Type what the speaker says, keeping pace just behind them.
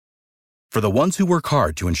For the ones who work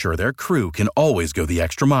hard to ensure their crew can always go the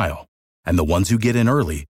extra mile, and the ones who get in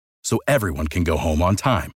early so everyone can go home on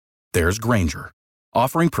time, there's Grainger,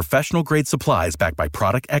 offering professional-grade supplies backed by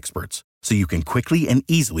product experts so you can quickly and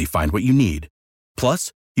easily find what you need.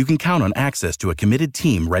 Plus, you can count on access to a committed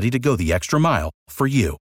team ready to go the extra mile for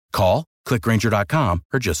you. Call, click Grainger.com,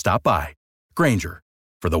 or just stop by. Grainger,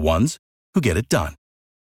 for the ones who get it done.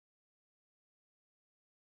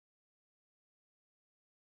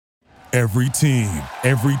 Every team,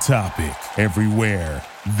 every topic, everywhere.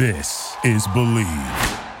 This is Believe.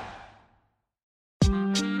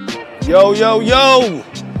 Yo, yo, yo.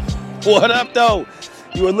 What up, though?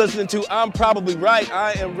 You are listening to I'm Probably Right.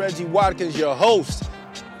 I am Reggie Watkins, your host.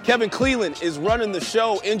 Kevin Cleland is running the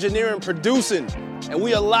show, engineering, producing, and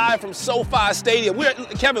we are live from SoFi Stadium.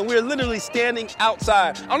 Kevin, we're literally standing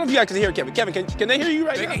outside. I don't know if you guys can hear Kevin. Kevin, can they hear you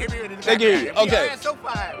right now? They can hear me. They can hear you. Okay.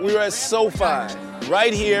 We were at SoFi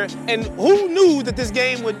right here, and who knew that this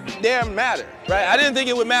game would damn matter, right? I didn't think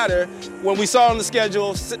it would matter when we saw on the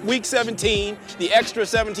schedule week 17, the extra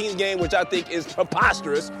 17th game, which I think is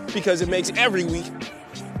preposterous because it makes every week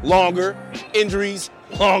longer, injuries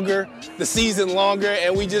longer, the season longer,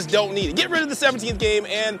 and we just don't need it. Get rid of the 17th game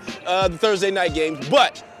and the Thursday night games,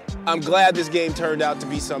 but I'm glad this game turned out to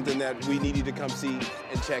be something that we needed to come see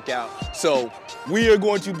and check out. So we are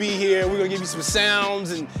going to be here. We're going to give you some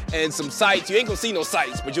sounds and some sights. You ain't going to see no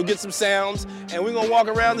sights, but you'll get some sounds, and we're going to walk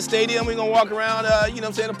around the stadium. We're going to walk around,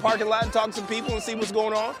 the parking lot and talk to some people and see what's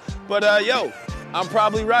going on. But, I'm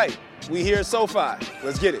probably right. We here at SoFi.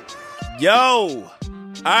 Let's get it. Yo!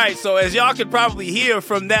 All right, so as y'all could probably hear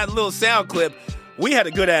from that little sound clip, we had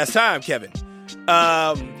a good-ass time, Kevin.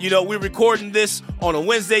 We're recording this on a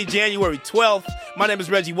Wednesday, January 12th. My name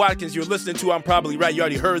is Reggie Watkins. You're listening to I'm Probably Right. You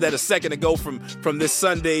already heard that a second ago from this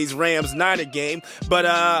Sunday's Rams-Niner game. But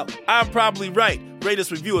I'm Probably Right. Rate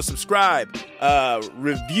us, review us, subscribe,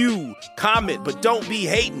 review, comment, but don't be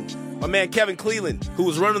hating. My man Kevin Cleland, who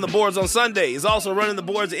was running the boards on Sunday, is also running the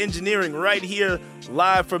boards of engineering right here,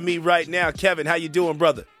 live from me right now. Kevin, how you doing,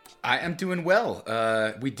 brother? I am doing well.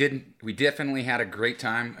 We definitely had a great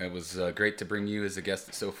time. It was great to bring you as a guest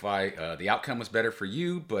at SoFi. The outcome was better for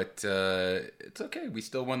you, but it's okay. We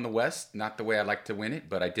still won the West. Not the way I'd like to win it,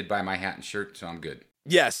 but I did buy my hat and shirt, so I'm good.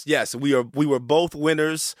 Yes. We were both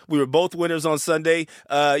winners. We were both winners on Sunday.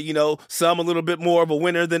 Some a little bit more of a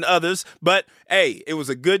winner than others. But, hey, it was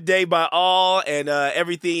a good day by all, and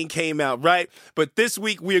everything came out right. But this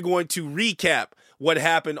week we are going to recap what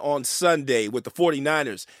happened on Sunday with the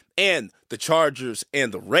 49ers and the Chargers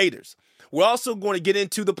and the Raiders. We're also going to get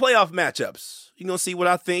into the playoff matchups. You're going to see what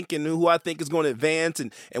I think and who I think is going to advance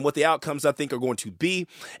and what the outcomes I think are going to be.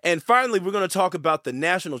 And finally, we're going to talk about the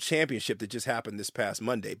national championship that just happened this past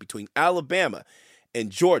Monday between Alabama and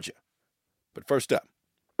Georgia. But first up.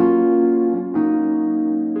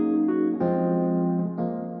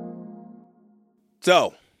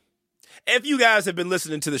 So, if you guys have been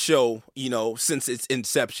listening to the show, since its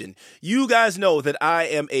inception, you guys know that I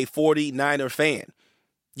am a 49er fan.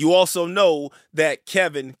 You also know that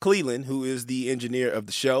Kevin Cleland, who is the engineer of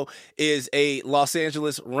the show, is a Los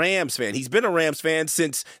Angeles Rams fan. He's been a Rams fan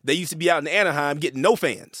since they used to be out in Anaheim getting no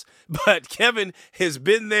fans. But Kevin has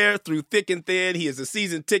been there through thick and thin. He is a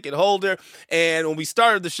season ticket holder. And when we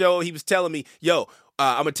started the show, he was telling me,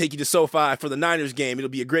 I'm going to take you to SoFi for the Niners game. It'll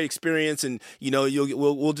be a great experience, and,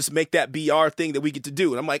 we'll just make that be our thing that we get to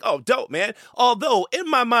do. And I'm like, oh, dope, man. Although, in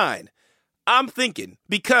my mind, I'm thinking,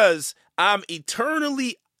 because I'm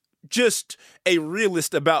eternally just a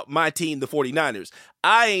realist about my team, the 49ers,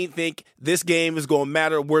 I ain't think this game is going to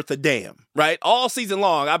matter worth a damn, right? All season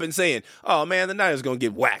long, I've been saying, oh, man, the Niners are going to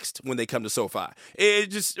get waxed when they come to SoFi.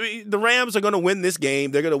 The Rams are going to win this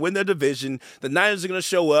game. They're going to win their division. The Niners are going to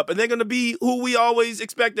show up, and they're going to be who we always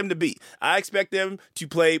expect them to be. I expect them to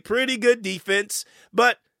play pretty good defense,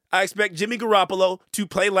 but I expect Jimmy Garoppolo to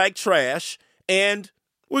play like trash, and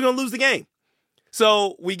we're going to lose the game.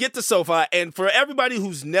 So we get to SoFi, and for everybody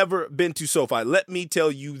who's never been to SoFi, let me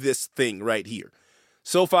tell you this thing right here.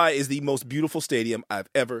 SoFi is the most beautiful stadium I've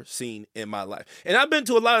ever seen in my life. And I've been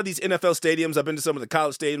to a lot of these NFL stadiums. I've been to some of the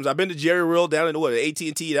college stadiums. I've been to Jerry World down in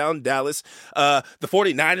AT&T down in Dallas. The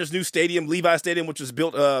 49ers' new stadium, Levi Stadium, which was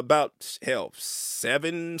built about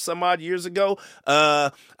 7 some odd years ago.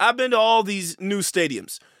 I've been to all these new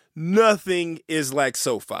stadiums. Nothing is like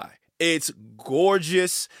SoFi. It's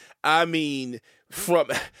gorgeous. I mean,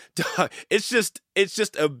 it's just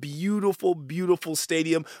a beautiful, beautiful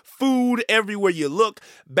stadium. Food everywhere you look.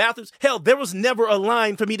 Bathrooms. Hell, there was never a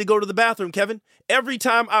line for me to go to the bathroom, Kevin. Every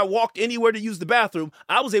time I walked anywhere to use the bathroom,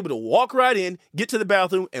 I was able to walk right in, get to the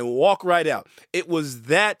bathroom, and walk right out. It was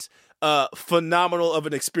that phenomenal of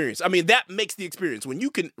an experience. I mean, that makes the experience. When you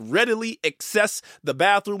can readily access the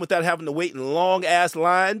bathroom without having to wait in long-ass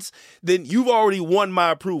lines, then you've already won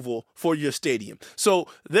my approval for your stadium. So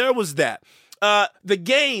there was that. The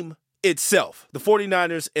game itself, the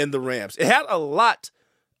 49ers and the Rams, it had a lot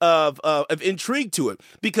of intrigue to it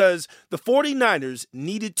because the 49ers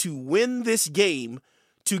needed to win this game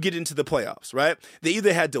to get into the playoffs, right? They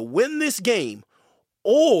either had to win this game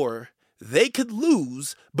or they could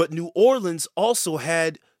lose, but New Orleans also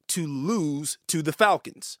had to lose to the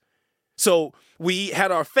Falcons. So we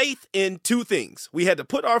had our faith in two things. We had to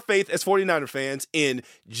put our faith as 49er fans in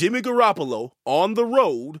Jimmy Garoppolo on the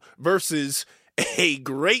road versus a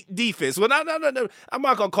great defense. Well, no. I'm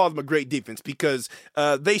not gonna call them a great defense because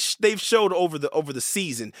they've showed over the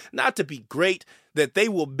season not to be great, that they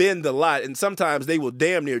will bend a lot and sometimes they will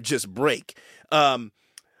damn near just break.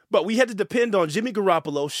 But we had to depend on Jimmy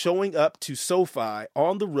Garoppolo showing up to SoFi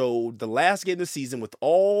on the road, the last game of the season, with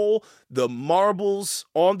all the marbles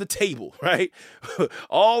on the table, right?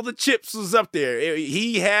 All the chips was up there.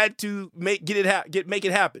 He had to make it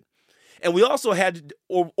happen. And we also had to,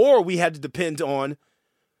 or we had to depend on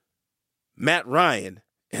Matt Ryan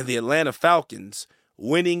and the Atlanta Falcons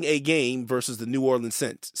winning a game versus the New Orleans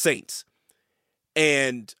Saints.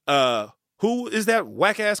 And who is that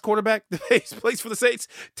whack-ass quarterback that plays for the Saints?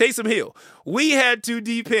 Taysom Hill. We had to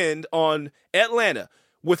depend on Atlanta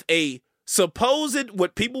with a supposed,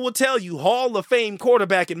 what people will tell you, Hall of Fame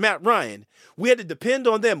quarterback in Matt Ryan. We had to depend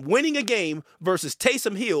on them winning a game versus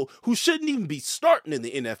Taysom Hill, who shouldn't even be starting in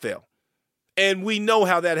the NFL. And we know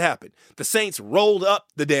how that happened. The Saints rolled up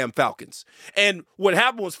the damn Falcons. And what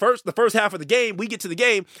happened was the first half of the game, we get to the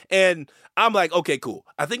game, and I'm like, okay, cool.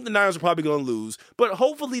 I think the Niners are probably going to lose, but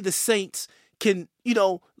hopefully the Saints can,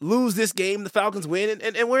 lose this game, the Falcons win,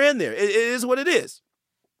 and we're in there. It is what it is.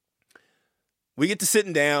 We get to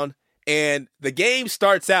sitting down, and the game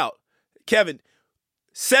starts out, Kevin,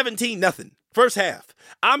 17-0, first half.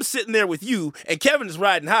 I'm sitting there with you, and Kevin is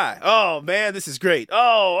riding high. Oh, man, this is great.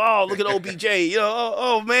 Oh, look at OBJ.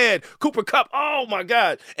 Oh, man, Cooper Kupp. Oh, my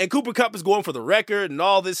God. And Cooper Kupp is going for the record and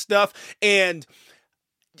all this stuff. And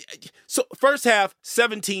so first half,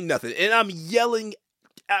 17-0. And I'm yelling.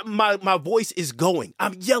 My voice is going.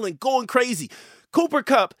 I'm yelling, going crazy. Cooper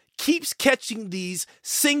Kupp keeps catching these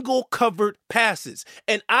single covered passes.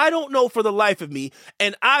 And I don't know for the life of me,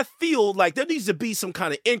 and I feel like there needs to be some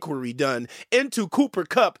kind of inquiry done into Cooper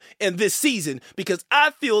Kupp in this season, because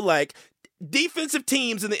I feel like defensive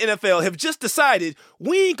teams in the NFL have just decided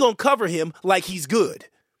we ain't gonna cover him like he's good.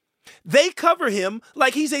 They cover him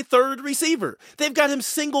like he's a third receiver. They've got him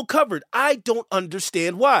single covered. I don't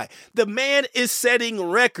understand why. The man is setting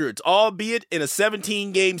records, albeit in a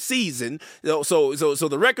 17-game season. So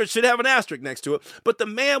the record should have an asterisk next to it. But the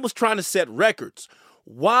man was trying to set records.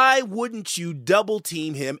 Why wouldn't you double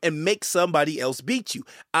team him and make somebody else beat you?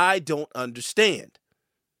 I don't understand.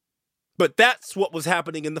 But that's what was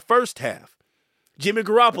happening in the first half. Jimmy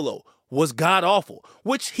Garoppolo was god-awful,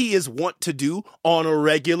 which he is wont to do on a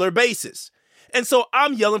regular basis. And so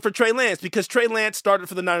I'm yelling for Trey Lance because Trey Lance started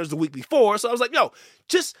for the Niners the week before. So I was like, yo,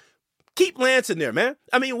 just keep Lance in there, man.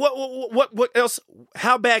 I mean, what else?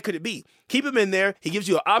 How bad could it be? Keep him in there. He gives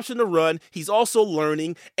you an option to run. He's also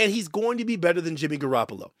learning, and he's going to be better than Jimmy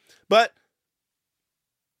Garoppolo. But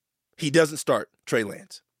he doesn't start Trey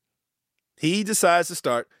Lance. He decides to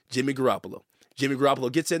start Jimmy Garoppolo. Jimmy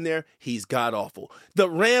Garoppolo gets in there. He's god-awful. The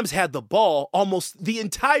Rams had the ball almost the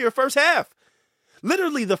entire first half.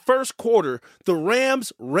 Literally the first quarter, the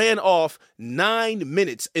Rams ran off 9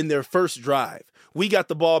 minutes in their first drive. We got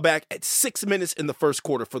the ball back at 6 minutes in the first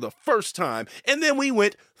quarter for the first time, and then we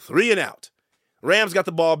went 3 and out. Rams got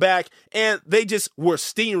the ball back, and they just were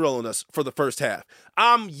steamrolling us for the first half.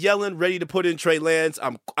 I'm yelling, ready to put in Trey Lance.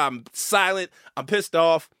 I'm silent. I'm pissed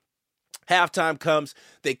off. Halftime comes.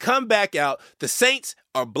 They come back out. The Saints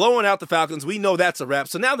are blowing out the Falcons. We know that's a wrap.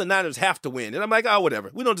 So now the Niners have to win. And I'm like, oh,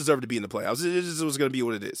 whatever. We don't deserve to be in the playoffs. It was going to be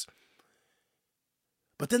what it is.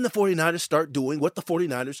 But then the 49ers start doing what the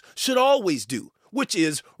 49ers should always do, which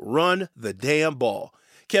is run the damn ball.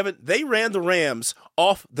 Kevin, they ran the Rams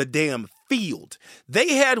off the damn field.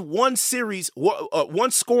 They had one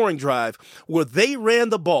scoring drive where they ran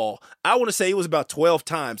the ball. I want to say it was about 12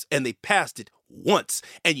 times, and they passed it once.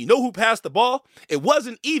 And you know who passed the ball? It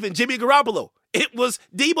wasn't even Jimmy Garoppolo. It was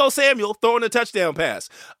Deebo Samuel throwing a touchdown pass.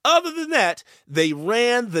 Other than that, they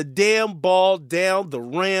ran the damn ball down the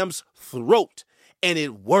Rams' throat, and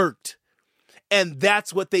it worked. And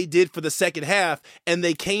that's what they did for the second half, and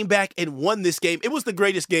they came back and won this game. It was the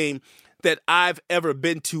greatest game that I've ever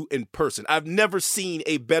been to in person. I've never seen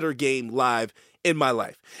a better game live in my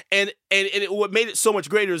life. And what made it so much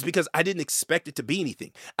greater is because I didn't expect it to be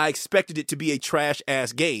anything. I expected it to be a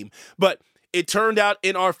trash-ass game. But it turned out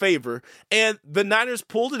in our favor, and the Niners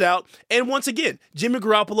pulled it out. And once again, Jimmy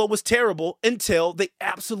Garoppolo was terrible until they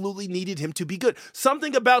absolutely needed him to be good.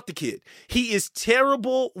 Something about the kid. He is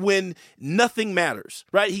terrible when nothing matters,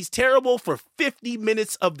 right? He's terrible for 50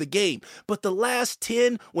 minutes of the game. But the last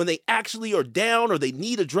 10, when they actually are down or they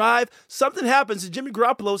need a drive, something happens and Jimmy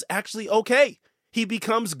Garoppolo's actually okay. He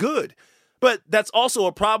becomes good. But that's also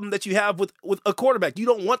a problem that you have with a quarterback. You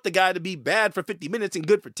don't want the guy to be bad for 50 minutes and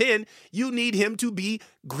good for 10. You need him to be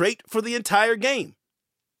great for the entire game.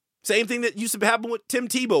 Same thing that used to happen with Tim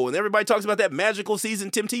Tebow, and everybody talks about that magical season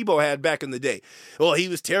Tim Tebow had back in the day. Well, he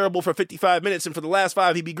was terrible for 55 minutes, and for the last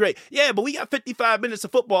 5, he'd be great. Yeah, but we got 55 minutes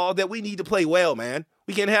of football that we need to play well, man.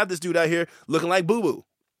 We can't have this dude out here looking like boo-boo.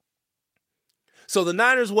 So the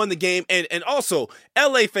Niners won the game, and also,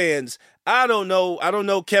 LA fans, I don't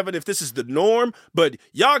know, Kevin, if this is the norm, but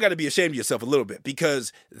y'all got to be ashamed of yourself a little bit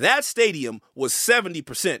because that stadium was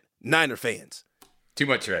 70% Niner fans. Too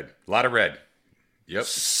much red. A lot of red. Yep.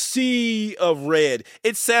 Sea of red.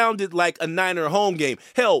 It sounded like a Niner home game.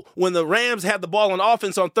 Hell, when the Rams had the ball on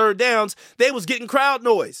offense on third downs, they was getting crowd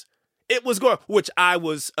noise. It was going, which I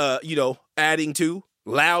was, adding to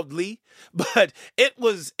loudly, but it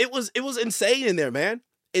was insane in there, man.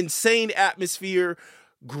 Insane atmosphere.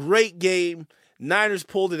 Great game. Niners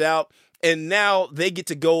pulled it out, and now they get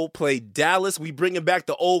to go play Dallas. We bringing back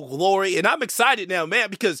the old glory, and I'm excited now, man,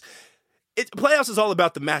 because playoffs is all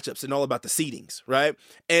about the matchups and all about the seedings, right?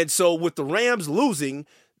 And so with the Rams losing,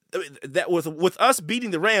 that with us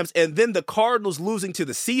beating the Rams, and then the Cardinals losing to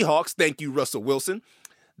the Seahawks, thank you, Russell Wilson,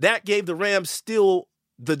 that gave the Rams still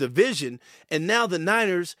the division, and now the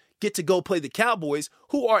Niners get to go play the Cowboys,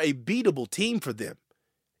 who are a beatable team for them.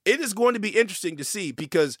 It is going to be interesting to see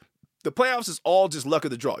because the playoffs is all just luck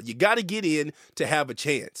of the draw. You got to get in to have a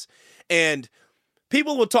chance. And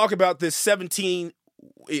people will talk about this 17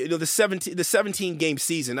 game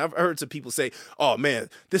season. I've heard some people say, "Oh man,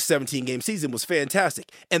 this 17 game season was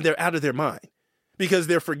fantastic." And they're out of their mind because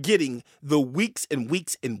they're forgetting the weeks and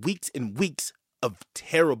weeks and weeks and weeks of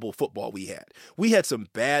terrible football we had. We had some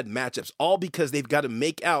bad matchups, all because they've got to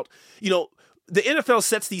make out, the NFL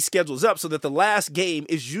sets these schedules up so that the last game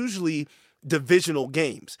is usually divisional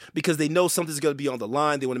games because they know something's going to be on the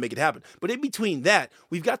line. They want to make it happen. But in between that,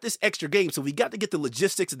 we've got this extra game. So we got to get the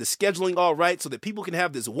logistics and the scheduling all right so that people can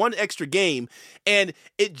have this one extra game. And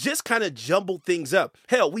it just kind of jumbled things up.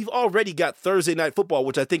 Hell, we've already got Thursday Night Football,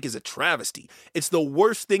 which I think is a travesty. It's the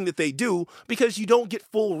worst thing that they do because you don't get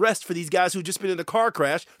full rest for these guys who just been in a car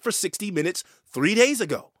crash for 60 minutes 3 days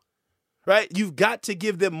ago. Right? You've got to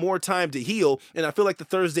give them more time to heal, and I feel like the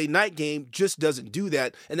Thursday night game just doesn't do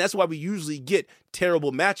that, and that's why we usually get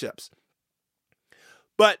terrible matchups.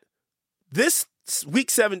 But this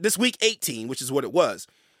week 18, which is what it was,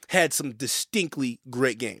 had some distinctly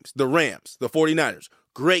great games. The Rams, the 49ers,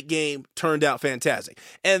 great game, turned out fantastic.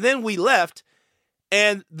 And then we left,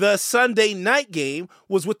 and the Sunday night game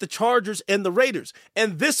was with the Chargers and the Raiders.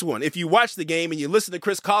 And this one, if you watch the game and you listen to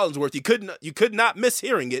Chris Collinsworth, you could not miss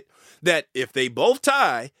hearing it, that if they both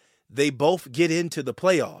tie, they both get into the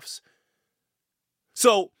playoffs.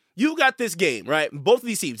 So you got this game, right? Both of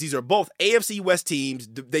these teams, these are both AFC West teams.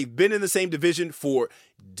 They've been in the same division for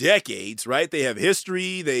decades, right? They have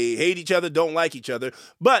history. They hate each other, don't like each other.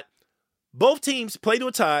 But both teams play to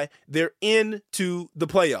a tie. They're into the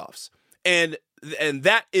playoffs. And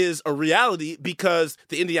that is a reality because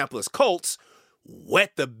the Indianapolis Colts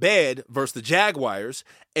wet the bed versus the Jaguars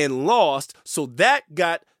and lost. So that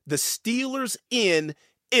got the Steelers in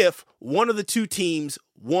if one of the two teams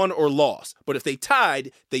won or lost. But if they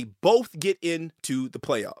tied, they both get into the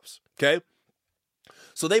playoffs. Okay?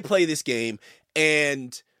 So they play this game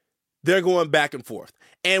and they're going back and forth.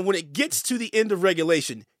 And when it gets to the end of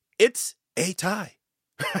regulation, it's a tie.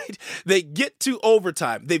 Right? They get to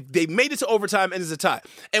overtime. They made it to overtime and it's a tie.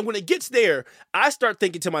 And when it gets there, I start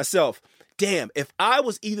thinking to myself, damn, if I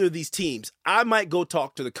was either of these teams, I might go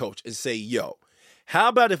talk to the coach and say, yo, how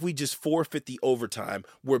about if we just forfeit the overtime?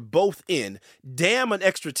 We're both in. Damn, an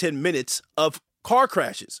extra 10 minutes of car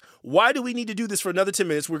crashes. Why do we need to do this for another 10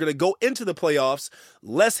 minutes? We're going to go into the playoffs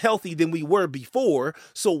less healthy than we were before.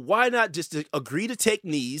 So why not just agree to take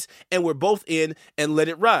knees and we're both in and let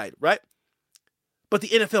it ride, right? But the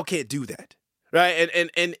NFL can't do that, right?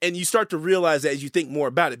 And you start to realize that as you think more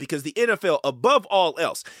about it, because the NFL, above all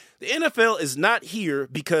else, the NFL is not here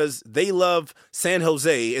because they love San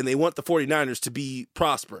Jose and they want the 49ers to be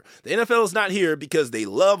prosper. The NFL is not here because they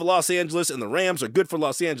love Los Angeles and the Rams are good for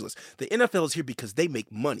Los Angeles. The NFL is here because they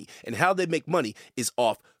make money, and how they make money is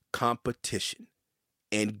off competition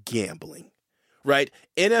and gambling, right?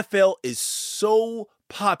 NFL is so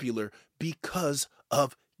popular because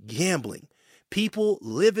of gambling. People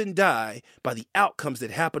live and die by the outcomes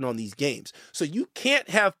that happen on these games. So you can't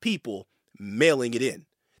have people mailing it in.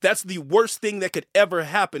 That's the worst thing that could ever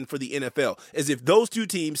happen for the NFL, is if those two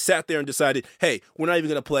teams sat there and decided, hey, we're not even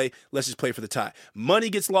going to play, let's just play for the tie. Money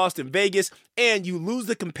gets lost in Vegas, and you lose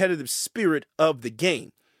the competitive spirit of the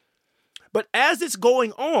game. But as it's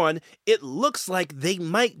going on, it looks like they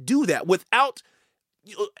might do that without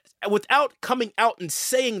coming out and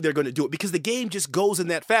saying they're going to do it, because the game just goes in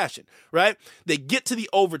that fashion, right? They get to the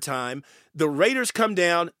overtime, the Raiders come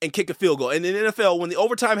down and kick a field goal. And in the NFL, when the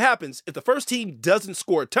overtime happens, if the first team doesn't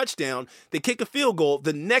score a touchdown, they kick a field goal,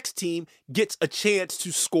 the next team gets a chance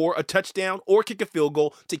to score a touchdown or kick a field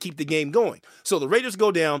goal to keep the game going. So the Raiders go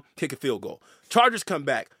down, kick a field goal. Chargers come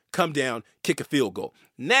back, come down, kick a field goal.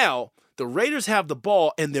 Now, the Raiders have the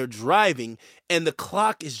ball and they're driving and the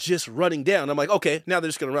clock is just running down. I'm like, okay, now they're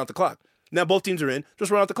just going to run out the clock. Now both teams are in, just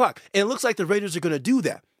run out the clock. And it looks like the Raiders are going to do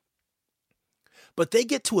that. But they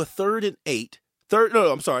get to a 3rd and 8.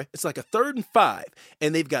 It's like a 3rd and 5,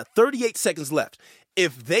 and they've got 38 seconds left.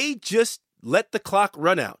 If they just let the clock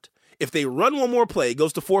run out, if they run one more play, it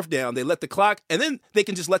goes to 4th down, they let the clock, and then they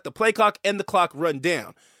can just let the play clock and the clock run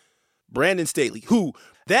down. Brandon Staley,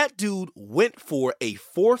 that dude went for a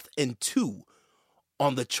 4th and 2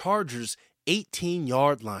 on the Chargers'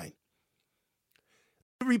 18-yard line.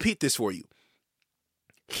 Let me repeat this for you.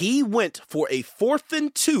 He went for a 4th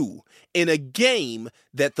and 2 in a game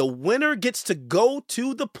that the winner gets to go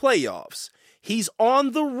to the playoffs. He's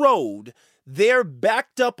on the road. They're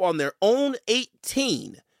backed up on their own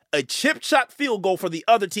 18. A chip shot field goal for the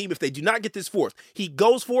other team if they do not get this 4th. He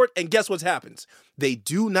goes for it, and guess what happens? They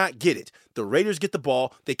do not get it. The Raiders get the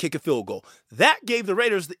ball. They kick a field goal. That gave the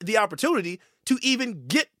Raiders the opportunity to even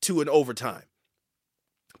get to an overtime,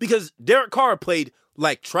 because Derek Carr played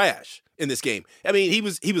like trash in this game. I mean, he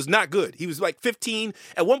was not good. He was like 15.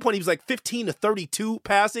 At one point, he was like 15 to 32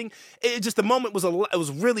 passing. The moment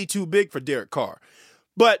was really too big for Derek Carr.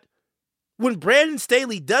 But when Brandon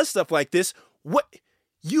Staley does stuff like this,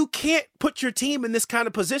 you can't put your team in this kind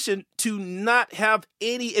of position to not have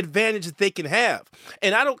any advantage that they can have.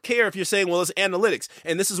 And I don't care if you're saying, well, it's analytics,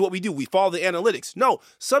 and this is what we do. We follow the analytics. No,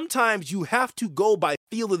 sometimes you have to go by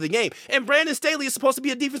feel of the game. And Brandon Staley is supposed to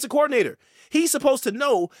be a defensive coordinator. He's supposed to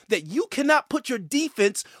know that you cannot put your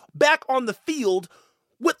defense back on the field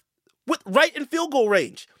with right in field goal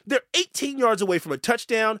range. They're 18 yards away from a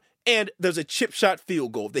touchdown, and there's a chip shot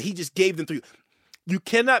field goal that he just gave them through. You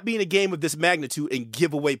cannot be in a game of this magnitude and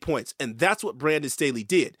give away points, and that's what Brandon Staley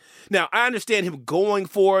did. Now, I understand him going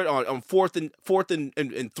for it on fourth and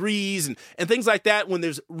 3s and things like that when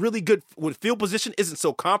there's really good, when field position isn't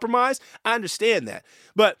so compromised. I understand that,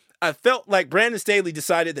 but I felt like Brandon Staley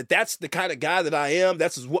decided that that's the kind of guy that I am.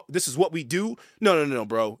 This is what we do. No,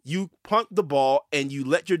 bro. You punt the ball and you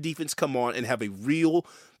let your defense come on and have a real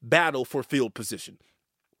battle for field position.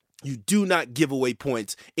 You do not give away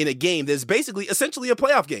points in a game that's basically essentially a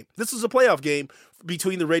playoff game. This is a playoff game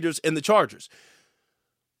between the Raiders and the Chargers.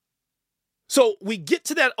 So we get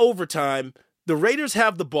to that overtime. The Raiders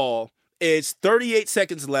have the ball. It's 38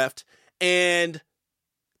 seconds left, and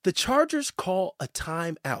the Chargers call a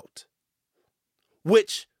timeout,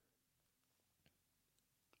 which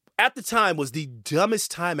at the time was the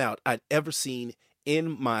dumbest timeout I'd ever seen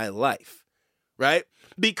in my life, right?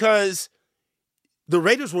 Because the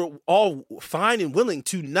Raiders were all fine and willing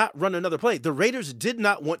to not run another play. The Raiders did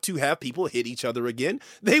not want to have people hit each other again.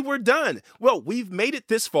 They were done. Well, we've made it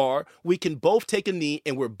this far. We can both take a knee,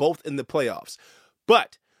 and we're both in the playoffs.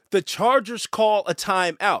 But the Chargers call a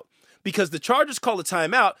timeout. Because the Chargers call a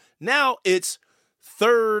timeout, now it's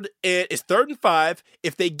 3rd and 5.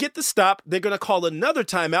 If they get the stop, they're going to call another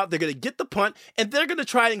timeout. They're going to get the punt, and they're going to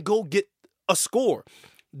try and go get a score.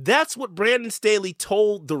 That's what Brandon Staley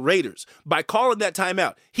told the Raiders by calling that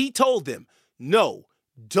timeout. He told them, no,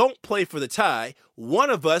 don't play for the tie. One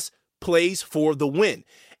of us plays for the win.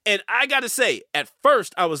 And I got to say, at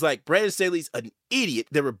first, I was like, Brandon Staley's an idiot.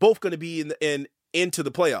 They were both going to be into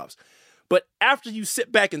the playoffs. But after you sit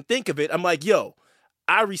back and think of it, I'm like, yo,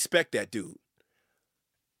 I respect that dude.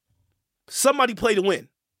 Somebody play to win.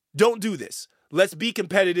 Don't do this. Let's be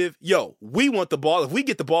competitive. Yo, we want the ball. If we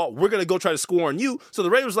get the ball, we're going to go try to score on you. So the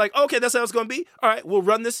Raiders were like, okay, that's how it's going to be. All right, we'll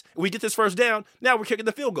run this. We get this first down. Now we're kicking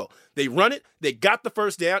the field goal. They run it. They got the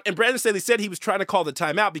first down. And Brandon Staley said he was trying to call the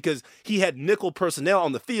timeout because he had nickel personnel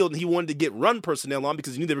on the field and he wanted to get run personnel on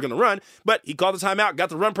because he knew they were going to run. But he called the timeout, got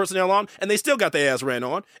the run personnel on, and they still got their ass ran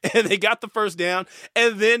on. And they got the first down.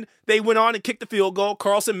 And then they went on and kicked the field goal.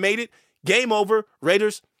 Carlson made it. Game over.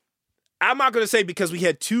 Raiders. I'm not going to say because we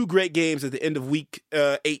had 2 great games at the end of week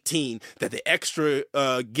 18 that the extra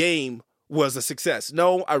game was a success.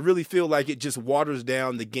 No, I really feel like it just waters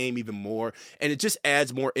down the game even more, and it just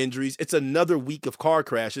adds more injuries. It's another week of car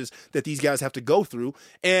crashes that these guys have to go through,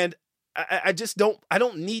 and I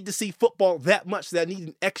don't need to see football that much that I need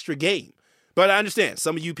an extra game. But I understand.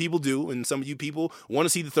 Some of you people do, and some of you people want to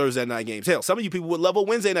see the Thursday night games. Hell, some of you people would love a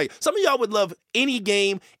Wednesday night. Some of y'all would love any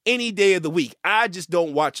game, any day of the week. I just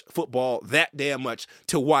don't watch football that damn much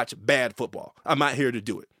to watch bad football. I'm not here to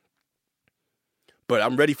do it. But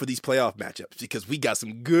I'm ready for these playoff matchups because we got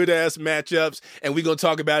some good-ass matchups, and we're going to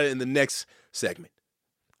talk about it in the next segment.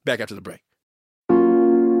 Back after the break.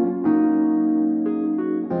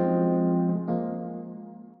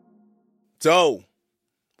 So,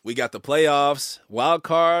 we got the playoffs. Wild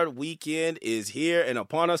card weekend is here and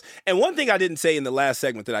upon us. And one thing I didn't say in the last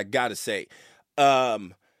segment that I got to say,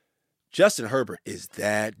 Justin Herbert is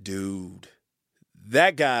that dude.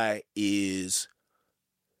 That guy is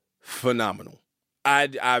phenomenal.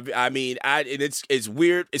 I mean, it's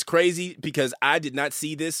weird. It's crazy because I did not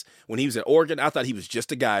see this when he was at Oregon. I thought he was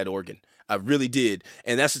just a guy at Oregon. I really did.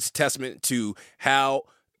 And that's just a testament to how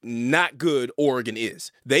not good Oregon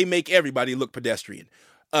is. They make everybody look pedestrian.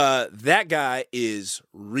 That guy is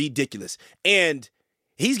ridiculous. And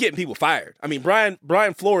he's getting people fired. I mean,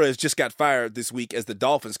 Brian Flores just got fired this week as the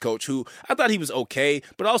Dolphins coach, who I thought he was okay,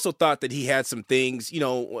 but also thought that he had some things. You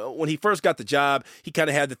know, when he first got the job, he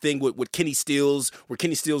kind of had the thing with Kenny Stills, where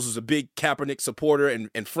Kenny Stills was a big Kaepernick supporter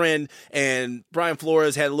and friend, and Brian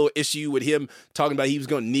Flores had a little issue with him talking about he was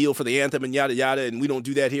going to kneel for the anthem and yada, yada, and we don't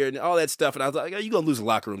do that here, and all that stuff. And I was like, you're going to lose the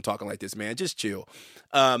locker room talking like this, man. Just chill.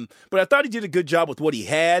 But I thought he did a good job with what he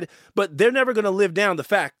had, but they're never going to live down the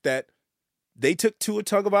fact that they took Tua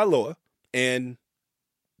Tagovailoa and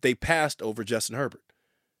they passed over Justin Herbert.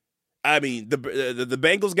 I mean, the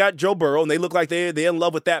Bengals got Joe Burrow and they look like they're in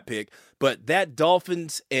love with that pick. But that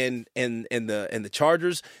Dolphins and the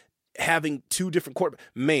Chargers having 2 different quarterbacks,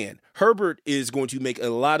 man, Herbert is going to make a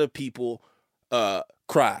lot of people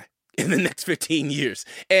cry in the next 15 years,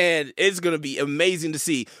 and it's going to be amazing to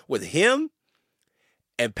see with him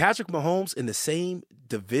and Patrick Mahomes in the same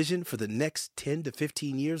division for the next 10 to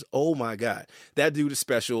 15 years. Oh my God. That dude is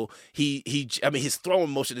special. I mean, his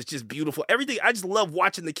throwing motion is just beautiful. Everything. I just love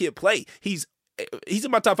watching the kid play. He's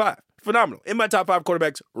in my top 5. Phenomenal. In my top 5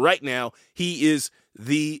 quarterbacks right now. He is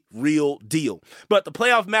the real deal. But the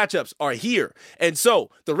playoff matchups are here. And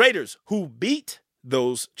so the Raiders, who beat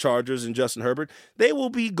those Chargers and Justin Herbert, they will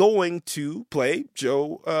be going to play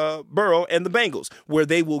Joe Burrow and the Bengals, where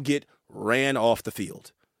they will get ran off the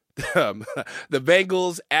field. The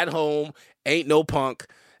Bengals at home ain't no punk.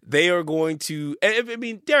 They are going to, I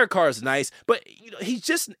mean, Derek Carr is nice, but you know, he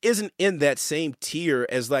just isn't in that same tier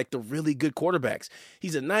as like the really good quarterbacks.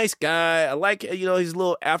 He's a nice guy. I like, you know, he's a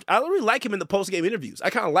little after. I really like him in the post-game interviews. I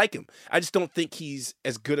kind of like him. I just don't think he's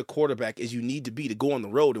as good a quarterback as you need to be to go on the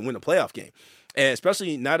road and win a playoff game. And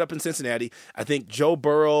especially not up in Cincinnati. I think Joe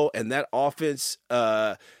Burrow and that offense,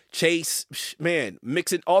 Chase, man,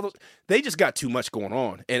 mixing all those, they just got too much going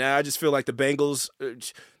on. And I just feel like the Bengals,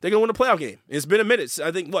 they're going to win a playoff game. It's been a minute,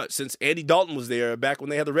 I think, since Andy Dalton was there back when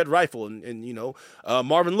they had the red rifle and you know,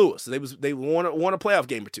 Marvin Lewis. They won a playoff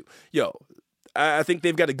game or 2. Yo, I think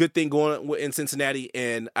they've got a good thing going in Cincinnati,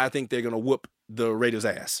 and I think they're going to whoop the Raiders'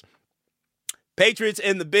 ass. Patriots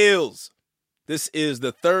and the Bills. This is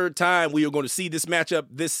the 3rd time we are going to see this matchup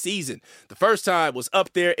this season. The first time was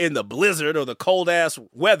up there in the blizzard or the cold-ass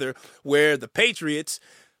weather where the Patriots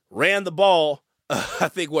ran the ball, I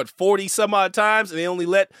think, 40-some-odd times, and they only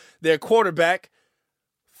let their quarterback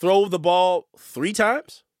throw the ball 3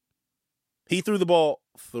 times? He threw the ball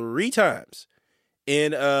 3 times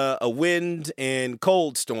in a wind and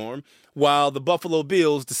cold storm, while the Buffalo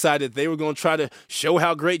Bills decided they were going to try to show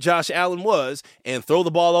how great Josh Allen was and throw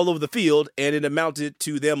the ball all over the field, and it amounted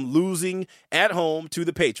to them losing at home to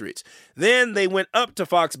the Patriots. Then they went up to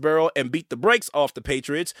Foxborough and beat the brakes off the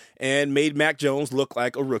Patriots and made Mac Jones look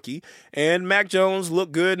like a rookie. And Mac Jones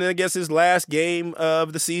looked good in, I guess, his last game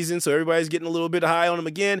of the season, so everybody's getting a little bit high on him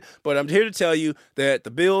again. But I'm here to tell you that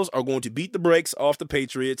the Bills are going to beat the brakes off the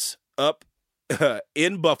Patriots up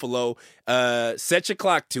in Buffalo. Set your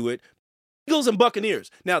clock to it. Eagles and Buccaneers.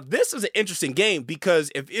 Now, this is an interesting game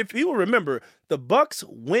because if you will remember, the Bucs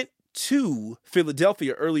went to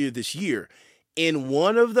Philadelphia earlier this year in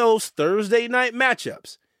one of those Thursday night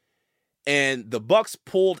matchups, and the Bucs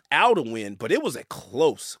pulled out a win, but it was a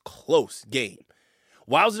close game.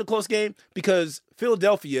 Why was it a close game? Because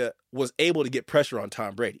Philadelphia was able to get pressure on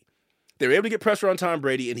Tom Brady. They were able to get pressure on Tom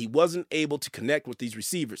Brady, and he wasn't able to connect with these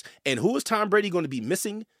receivers. And who is Tom Brady going to be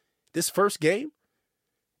missing this first game?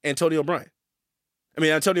 Antonio Brown.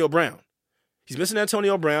 He's missing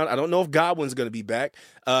Antonio Brown. I don't know if Godwin's going to be back.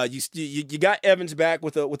 You got Evans back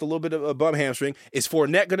with a little bit of a bum hamstring. Is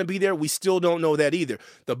Fournette going to be there? We still don't know that either.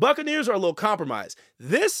 The Buccaneers are a little compromised.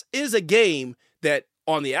 This is a game that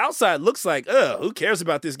on the outside looks like, who cares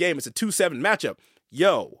about this game? It's a 2-7 matchup.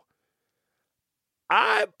 Yo,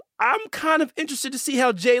 I'm kind of interested to see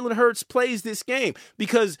how Jalen Hurts plays this game,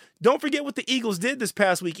 because don't forget what the Eagles did this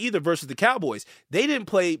past week either versus the Cowboys. They didn't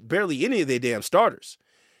play barely any of their damn starters.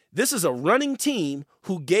 This is a running team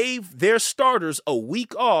who gave their starters a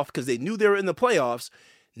week off because they knew they were in the playoffs.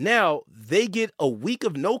 Now they get a week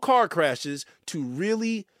of no car crashes to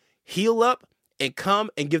really heal up and come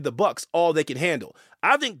and give the Bucs all they can handle.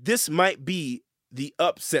 I think this might be the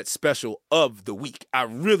upset special of the week. I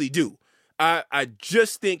really do. I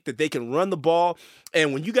just think that they can run the ball.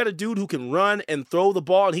 And when you got a dude who can run and throw the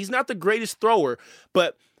ball, and he's not the greatest thrower,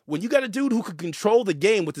 but when you got a dude who can control the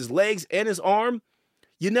game with his legs and his arm,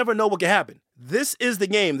 you never know what can happen. This is the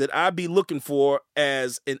game that I'd be looking for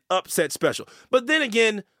as an upset special. But then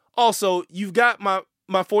again, also, you've got my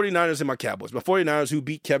 49ers and my Cowboys. My 49ers who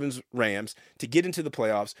beat Kevin's Rams to get into the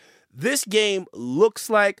playoffs. This game looks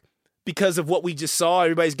like, because of what we just saw,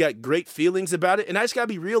 everybody's got great feelings about it. And I just got to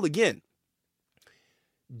be real again.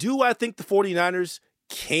 Do I think the 49ers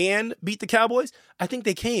can beat the Cowboys? I think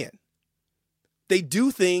they can. They do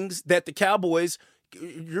things that the Cowboys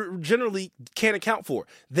generally can't account for.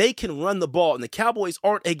 They can run the ball, and the Cowboys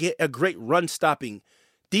aren't a great run-stopping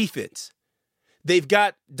defense. They've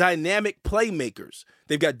got dynamic playmakers.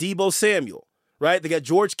 They've got Deebo Samuel, right? They got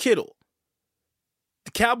George Kittle.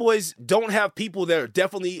 The Cowboys don't have people that are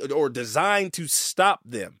definitely or designed to stop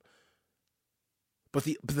them. But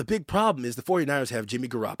the big problem is the 49ers have Jimmy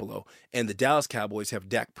Garoppolo and the Dallas Cowboys have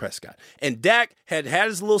Dak Prescott. And Dak had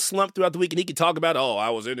his little slump throughout the week, and he could talk about,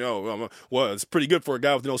 it's pretty good for a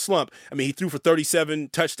guy with no slump. I mean, he threw for 37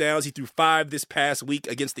 touchdowns. He threw 5 this past week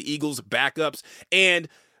against the Eagles backups. And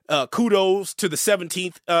kudos to the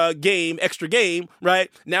 17th extra game, right?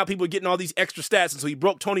 Now people are getting all these extra stats, and so he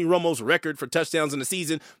broke Tony Romo's record for touchdowns in the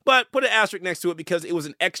season, but put an asterisk next to it because it was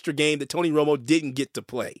an extra game that Tony Romo didn't get to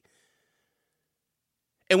play.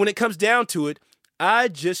 And when it comes down to it, I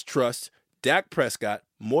just trust Dak Prescott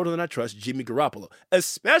more than I trust Jimmy Garoppolo,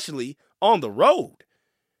 especially on the road.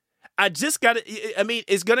 It's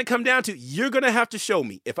going to come down to, you're going to have to show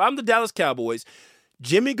me. If I'm the Dallas Cowboys,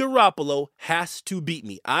 Jimmy Garoppolo has to beat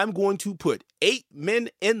me. I'm going to put 8 men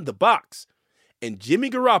in the box, and Jimmy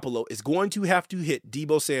Garoppolo is going to have to hit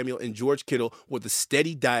Deebo Samuel and George Kittle with a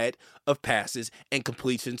steady diet of passes and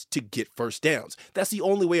completions to get first downs. That's the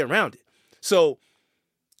only way around it. So,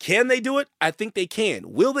 can they do it? I think they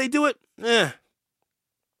can. Will they do it? I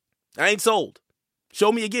ain't sold.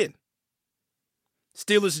 Show me again.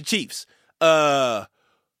 Steelers and Chiefs. They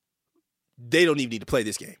don't even need to play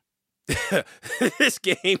this game. This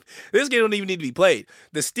game don't even need to be played.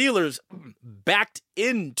 The Steelers backed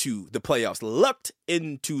into the playoffs, lucked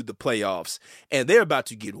into the playoffs, and they're about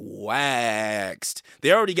to get waxed.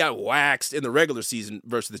 They already got waxed in the regular season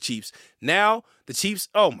versus the Chiefs. Now, the Chiefs,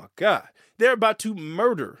 oh my God, they're about to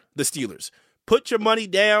murder the Steelers. Put your money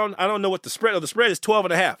down. I don't know what the spread is. The spread is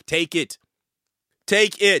 12.5. Take it.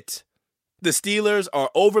 Take it. The Steelers are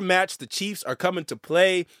overmatched. The Chiefs are coming to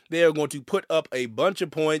play. They are going to put up a bunch of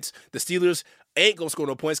points. The Steelers ain't going to score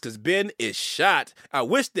no points because Ben is shot. I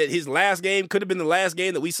wish that his last game could have been the last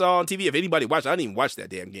game that we saw on TV. If anybody watched, I didn't even watch that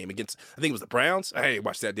damn game against, I think it was the Browns. I didn't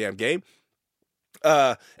watch that damn game.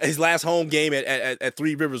 His last home game at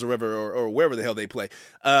Three Rivers or wherever the hell they play.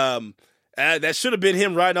 That should have been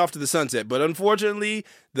him riding off to the sunset. But unfortunately,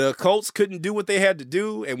 the Colts couldn't do what they had to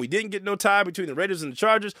do, and we didn't get no tie between the Raiders and the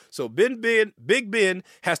Chargers. So Big Ben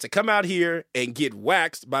has to come out here and get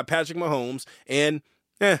waxed by Patrick Mahomes, and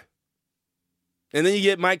then you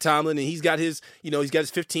get Mike Tomlin, and he's got his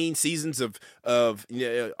 15 seasons of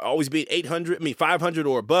always being 500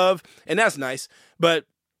 or above, and that's nice. But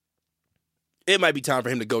it might be time for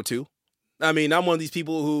him to go too. I mean, I'm one of these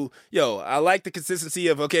people who, I like the consistency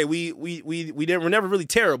of, okay, we're never really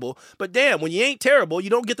terrible, but damn, when you ain't terrible, you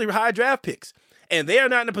don't get the high draft picks. And they are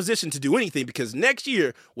not in a position to do anything because next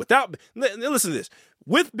year, listen to this,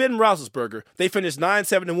 with Ben Roethlisberger, they finished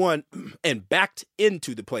 9-7-1 and backed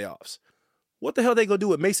into the playoffs. What the hell are they going to do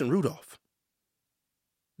with Mason Rudolph?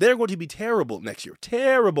 They're going to be terrible next year.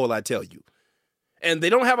 Terrible, I tell you. And they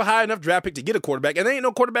don't have a high enough draft pick to get a quarterback, and there ain't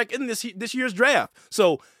no quarterback in this year's draft.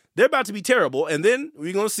 So they're about to be terrible, and then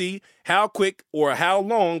we're going to see how quick or how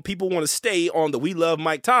long people want to stay on the We Love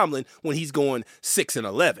Mike Tomlin when he's going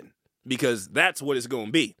 6-11, because that's what it's going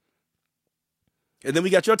to be. And then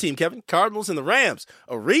we got your team, Kevin, Cardinals and the Rams,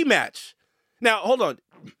 a rematch. Now, hold on.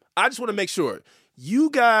 I just want to make sure.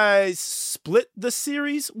 You guys split the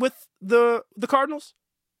series with the Cardinals?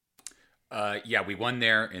 Yeah, we won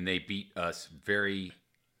there, and they beat us very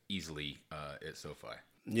easily at SoFi.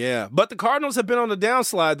 Yeah, but the Cardinals have been on the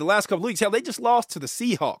downslide the last couple of weeks. Hell, they just lost to the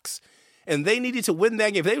Seahawks, and they needed to win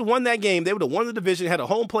that game. If they won that game, they would have won the division, had a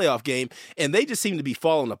home playoff game, and they just seem to be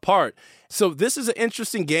falling apart. So this is an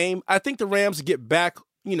interesting game. I think the Rams get back,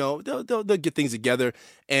 they'll get things together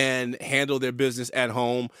and handle their business at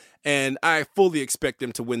home, and I fully expect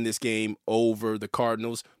them to win this game over the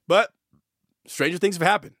Cardinals. But stranger things have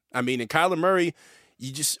happened. I mean, and Kyler Murray,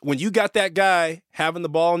 when you got that guy having the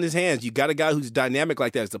ball in his hands, you got a guy who's dynamic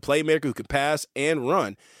like that, as the playmaker who can pass and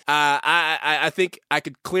run. I think I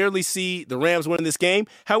could clearly see the Rams winning this game.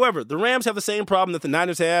 However, the Rams have the same problem that the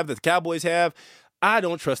Niners have, that the Cowboys have. I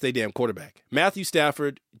don't trust their damn quarterback. Matthew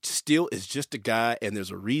Stafford still is just a guy, and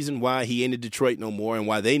there's a reason why he ain't in Detroit no more and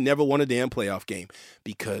why they never won a damn playoff game,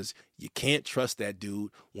 because you can't trust that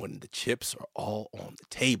dude when the chips are all on the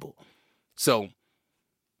table. So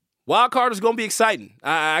wild card is going to be exciting.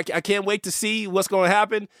 I can't wait to see what's going to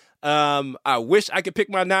happen. I wish I could pick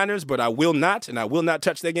my Niners, but I will not, and I will not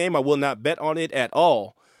touch that game. I will not bet on it at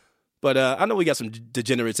all. But I know we got some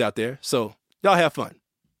degenerates out there, so y'all have fun.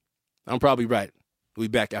 I'm probably right. We'll be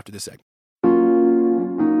back after this segment.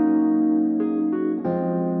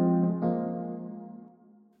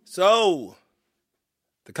 So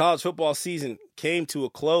the college football season came to a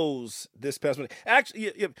close this past Monday.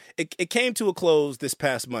 Actually, it came to a close this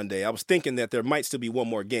past Monday. I was thinking that there might still be one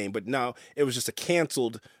more game, but no, it was just a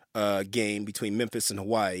canceled game between Memphis and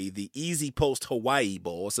Hawaii, the Easy Post Hawaii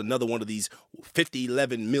Bowl. It's another one of these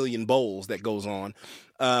 11 million bowls that goes on.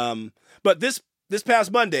 But this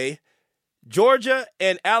past Monday, Georgia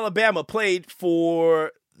and Alabama played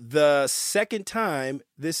for the second time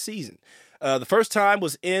this season. The first time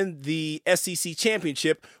was in the SEC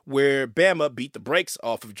championship, where Bama beat the brakes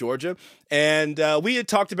off of Georgia. And we had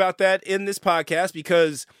talked about that in this podcast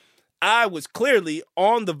because I was clearly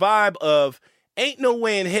on the vibe of ain't no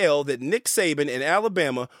way in hell that Nick Saban and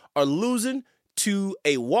Alabama are losing to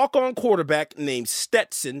a walk-on quarterback named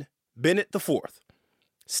Stetson Bennett IV.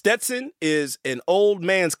 Stetson is an old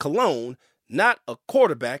man's cologne, not a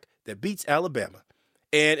quarterback that beats Alabama.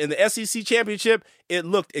 And in the SEC championship, it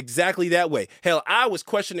looked exactly that way. Hell, I was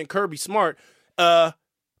questioning Kirby Smart,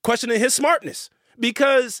 questioning his smartness,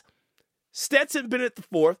 because Stetson Bennett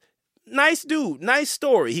IV, nice dude, nice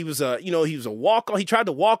story. He was a walk-on. He tried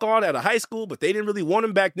to walk on at a high school, but they didn't really want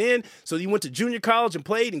him back then. So he went to junior college and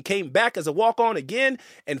played and came back as a walk-on again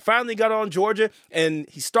and finally got on Georgia. And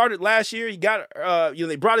he started last year. He got,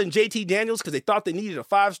 they brought in JT Daniels because they thought they needed a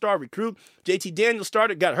 5-star recruit. JT Daniels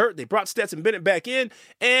started, got hurt. They brought Stetson Bennett back in,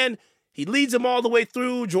 and he leads them all the way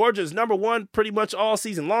through. Georgia's number one pretty much all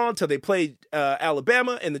season long until they played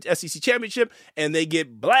Alabama in the SEC championship, and they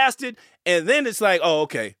get blasted. And then it's like, oh,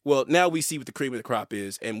 okay, well, now we see what the cream of the crop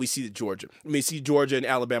is, and we see Georgia and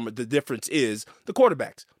Alabama. The difference is the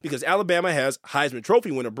quarterbacks, because Alabama has Heisman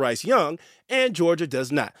Trophy winner Bryce Young, and Georgia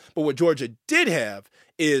does not. But what Georgia did have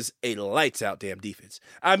is a lights-out damn defense.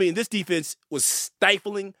 I mean, this defense was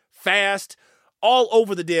stifling, fast, all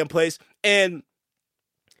over the damn place, and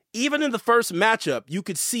even in the first matchup, you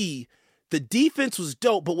could see the defense was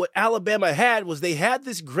dope, but what Alabama had was they had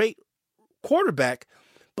this great quarterback,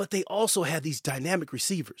 but they also had these dynamic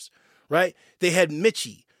receivers, right? They had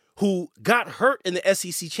Mitchie, who got hurt in the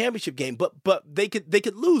SEC championship game, but they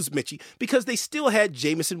could lose Mitchie because they still had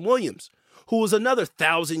Jamison Williams, who was another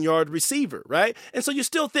 1,000-yard receiver, right? And so you're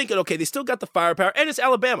still thinking, okay, they still got the firepower, and it's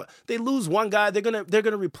Alabama. They lose one guy, they're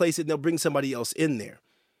gonna replace it, and they'll bring somebody else in there.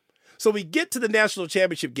 So we get to the national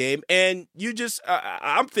championship game, and you just,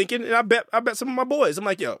 I'm thinking, and I bet some of my boys, I'm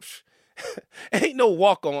like, yo, ain't no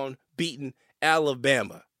walk-on beating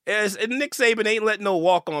Alabama. And Nick Saban ain't letting no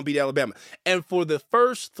walk-on beat Alabama. And for the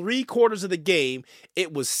first 3 quarters of the game,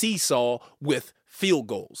 it was seesaw with field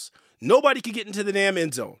goals. Nobody could get into the damn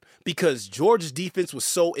end zone because Georgia's defense was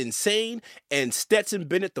so insane, and Stetson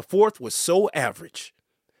Bennett IV was so average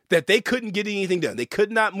that they couldn't get anything done. They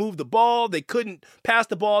could not move the ball. They couldn't pass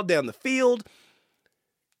the ball down the field.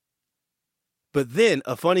 But then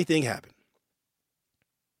a funny thing happened.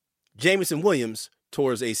 Jameson Williams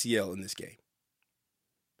tore his ACL in this game.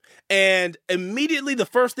 And immediately the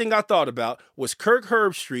first thing I thought about was Kirk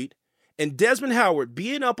Herbstreit and Desmond Howard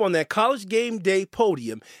being up on that College game day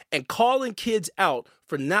podium and calling kids out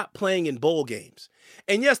for not playing in bowl games.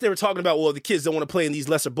 And yes, they were talking about, well, the kids don't want to play in these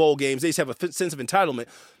lesser bowl games. They just have a sense of entitlement.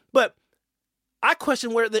 But I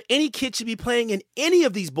question whether any kid should be playing in any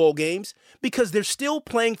of these bowl games because they're still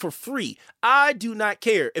playing for free. I do not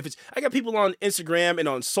care if it's. I got people on Instagram and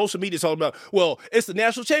on social media talking about, well, it's the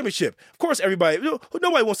national championship. Of course,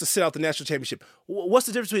 nobody wants to sit out the national championship. What's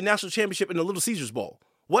the difference between national championship and the Little Caesars Bowl?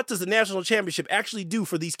 What does the national championship actually do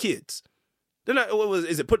for these kids? They're not.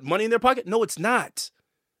 Is it put money in their pocket? No, it's not.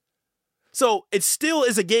 So it still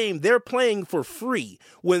is a game they're playing for free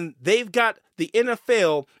when they've got the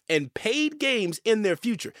NFL and paid games in their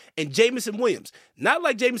future. And Jameson Williams, not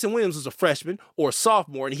like Jameson Williams was a freshman or a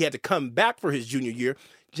sophomore and he had to come back for his junior year.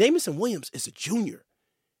 Jameson Williams is a junior.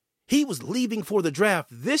 He was leaving for the draft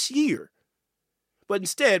this year, but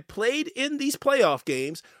instead played in these playoff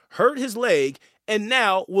games, hurt his leg, and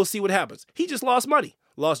now we'll see what happens. He just lost money,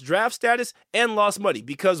 lost draft status, and lost money.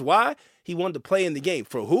 Because why? He wanted to play in the game.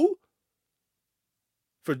 For who?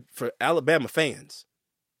 For Alabama fans.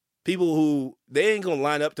 People who they ain't gonna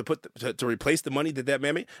line up to replace the money that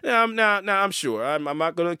man made. I'm sure. I'm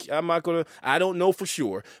not gonna. I don't know for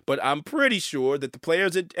sure, but I'm pretty sure that the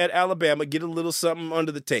players at Alabama get a little something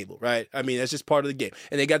under the table, right? I mean, that's just part of the game.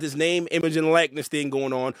 And they got this name, image, and likeness thing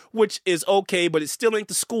going on, which is okay, but it still ain't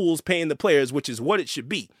the schools paying the players, which is what it should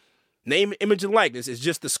be. Name, image, and likeness is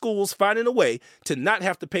just the schools finding a way to not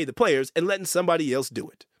have to pay the players and letting somebody else do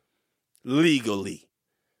it legally.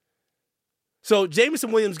 So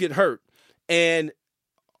Jameson Williams get hurt, and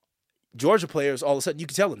Georgia players, all of a sudden, you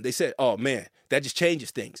can tell them, they said, oh, man, that just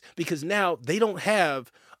changes things. Because now they don't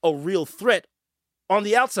have a real threat on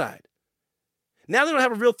the outside. Now they don't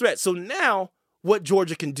have a real threat. So now what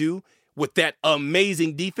Georgia can do with that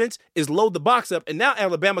amazing defense is load the box up, and now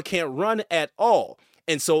Alabama can't run at all.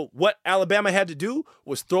 And so what Alabama had to do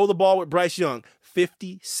was throw the ball with Bryce Young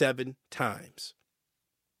 57 times.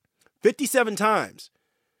 57 times.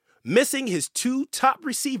 Missing his two top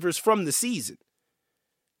receivers from the season.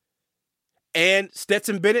 And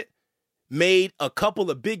Stetson Bennett made a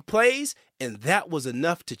couple of big plays, and that was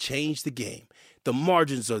enough to change the game. The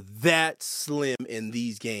margins are that slim in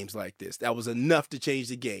these games like this. That was enough to change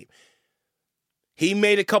the game. He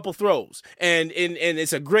made a couple throws, and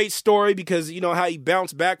it's a great story because you know how he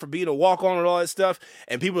bounced back from being a walk-on and all that stuff,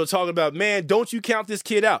 and people are talking about, man, don't you count this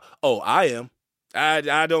kid out. Oh, I am.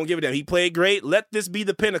 I don't give a damn. He played great. Let this be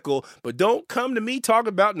the pinnacle. But don't come to me talking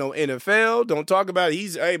about no NFL. Don't talk about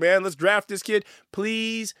hey, man, let's draft this kid.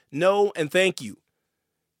 Please, no, and thank you.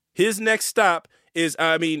 His next stop is,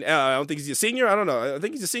 I don't think he's a senior. I don't know. I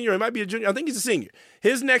think he's a senior. He might be a junior. I think he's a senior.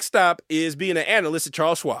 His next stop is being an analyst at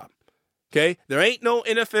Charles Schwab. Okay? There ain't no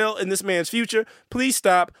NFL in this man's future. Please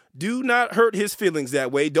stop. Do not hurt his feelings that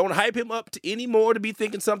way. Don't hype him up to any more to be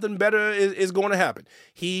thinking something better is going to happen.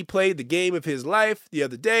 He played the game of his life the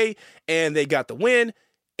other day, and they got the win.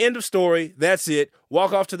 End of story. That's it.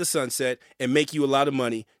 Walk off to the sunset and make you a lot of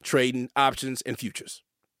money trading options and futures.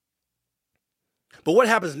 But what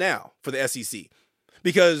happens now for the SEC?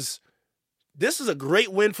 Because this is a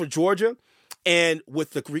great win for Georgia. And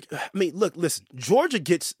with listen, Georgia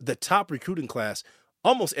gets the top recruiting class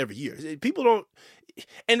almost every year. People don't,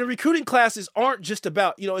 and the recruiting classes aren't just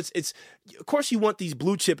about, it's of course you want these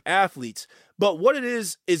blue chip athletes, but what it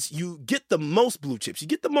is you get the most blue chips. You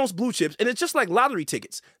get the most blue chips, and it's just like lottery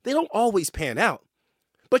tickets. They don't always pan out,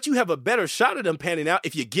 but you have a better shot at them panning out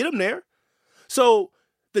if you get them there. So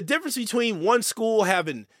the difference between one school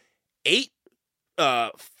having 8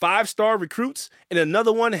 5-star recruits and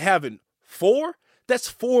another one having 4, that's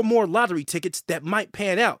 4 more lottery tickets that might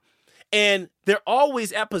pan out. And they're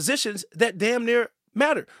always at positions that damn near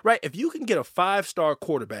matter, right? If you can get a 5-star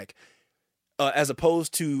quarterback as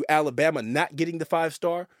opposed to Alabama not getting the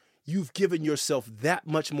 5-star, you've given yourself that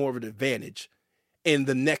much more of an advantage in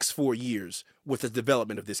the next 4 years with the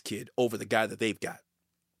development of this kid over the guy that they've got.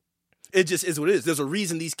 It just is what it is. There's a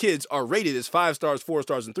reason these kids are rated as 5 stars, 4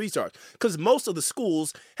 stars, and 3 stars. Because most of the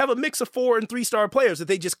schools have a mix of 4 and 3-star players that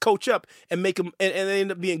they just coach up and make them, and they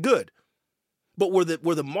end up being good. But where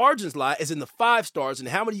the margins lie is in the 5 stars and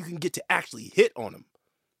how many you can get to actually hit on them.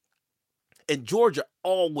 And Georgia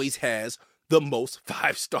always has the most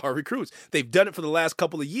 5-star recruits. They've done it for the last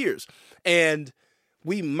couple of years. And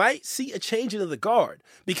we might see a changing of the guard.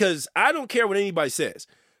 Because I don't care what anybody says.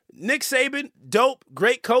 Nick Saban, dope,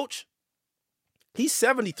 great coach. He's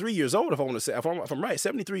 73 years old, if I'm right,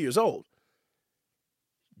 73 years old.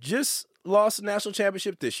 Just lost a national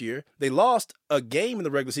championship this year. They lost a game in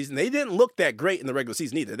the regular season. They didn't look that great in the regular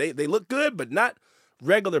season either. They look good, but not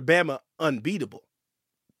regular Bama unbeatable.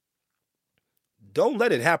 Don't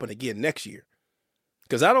let it happen again next year.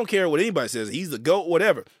 Because I don't care what anybody says. He's the GOAT,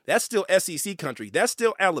 whatever. That's still SEC country. That's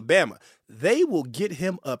still Alabama. They will get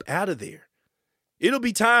him up out of there. It'll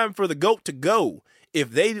be time for the GOAT to go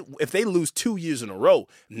if they lose 2 years in a row,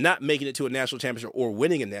 not making it to a national championship or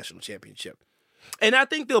winning a national championship. And I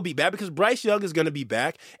think they'll be back because Bryce Young is going to be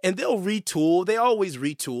back, and they'll retool. They always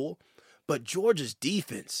retool. But Georgia's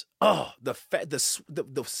defense, the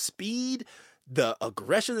speed, the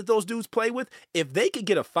aggression that those dudes play with, if they could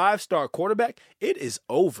get a 5-star quarterback, it is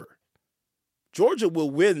over. Georgia will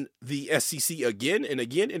win the SEC again and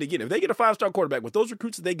again and again. If they get a 5-star quarterback with those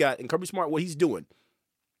recruits that they got and Kirby Smart, what he's doing,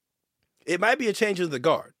 it might be a change of the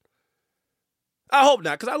guard. I hope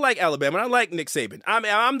not, because I like Alabama and I like Nick Saban.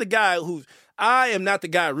 I'm the guy I am not the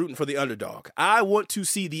guy rooting for the underdog. I want to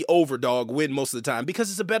see the overdog win most of the time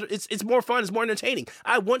because it's more fun, it's more entertaining.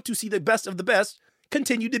 I want to see the best of the best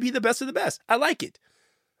continue to be the best of the best. I like it.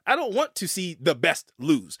 I don't want to see the best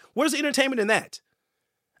lose. Where's the entertainment in that?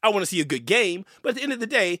 I want to see a good game, but at the end of the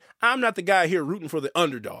day, I'm not the guy here rooting for the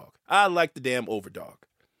underdog. I like the damn overdog.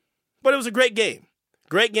 But it was a great game.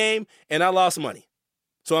 Great game, and I lost money.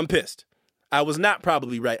 So I'm pissed. I was not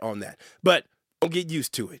probably right on that. But don't get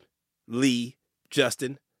used to it. Lee,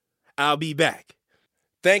 Justin, I'll be back.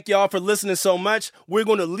 Thank y'all for listening so much. We're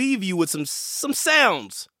going to leave you with some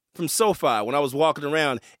sounds from SoFi when I was walking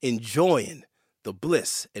around enjoying the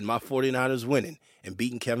bliss in my 49ers winning and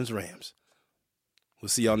beating Kevin's Rams. We'll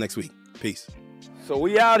see y'all next week. Peace. So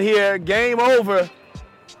we out here, game over,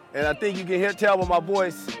 and I think you can tell by my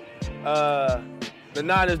voice, the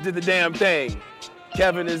Niners did the damn thing.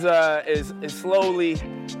 Kevin is slowly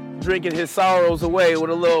drinking his sorrows away with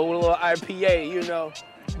a little IPA, you know.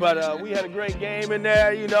 But we had a great game in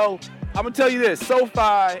there, you know. I'm going to tell you this,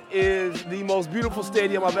 SoFi is the most beautiful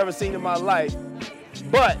stadium I've ever seen in my life.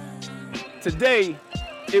 But today,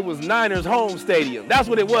 it was Niners home stadium. That's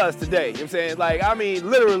what it was today. You know what I'm saying? Like, I mean,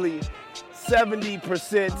 literally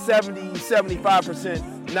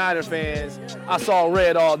 75% Niner fans. I saw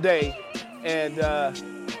red all day. And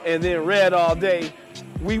then red all day.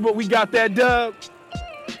 We got that dub.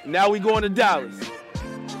 Now we going to Dallas.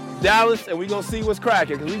 And we going to see what's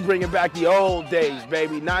cracking because we bringing back the old days,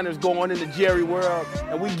 baby. Niners going into Jerry World,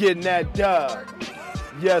 and we getting that dub.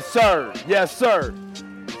 Yes, sir. Yes, sir.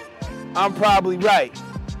 I'm probably right.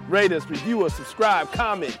 Rate us, review us, subscribe,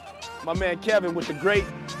 comment. My man Kevin with the great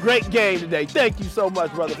game today. Thank you so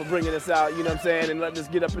much, brother, for bringing us out, you know what I'm saying, and letting us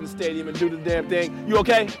get up in the stadium and do the damn thing. You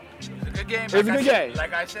okay? It was a good game. It was a good game.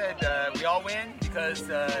 Like I said, we all win because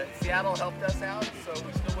Seattle helped us out, so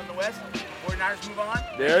we still win the West. 49ers move on.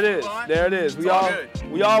 There it is. There it is. We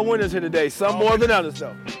all winners here today. Some more than others,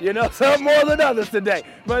 though. You know, some more than others today.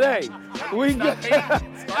 But hey,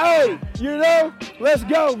 hey, you know, let's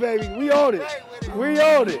go, baby. We own it. We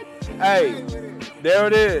own it. Hey, there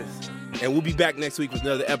it is. And we'll be back next week with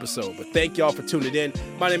another episode. But thank y'all for tuning in.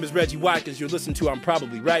 My name is Reggie Watkins. You're listening to I'm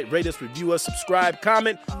Probably Right. Rate us, review us, subscribe,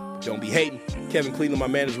 comment. Don't be hating. Kevin Cleveland, my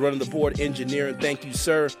man, is running the board, engineering. Thank you,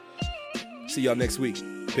 sir. See y'all next week.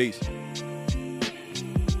 Peace.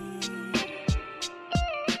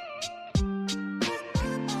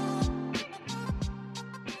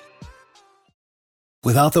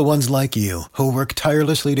 Without the ones like you, who work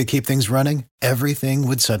tirelessly to keep things running, everything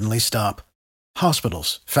would suddenly stop.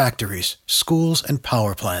 Hospitals, factories, schools, and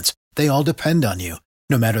power plants, they all depend on you.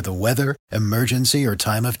 No matter the weather, emergency, or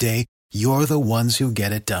time of day, you're the ones who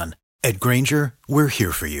get it done. At Grainger, we're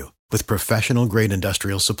here for you with professional-grade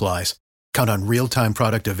industrial supplies. Count on real-time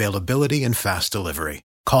product availability and fast delivery.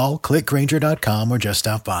 Call, click Grainger.com, or just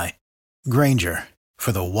stop by. Grainger,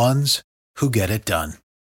 for the ones who get it done.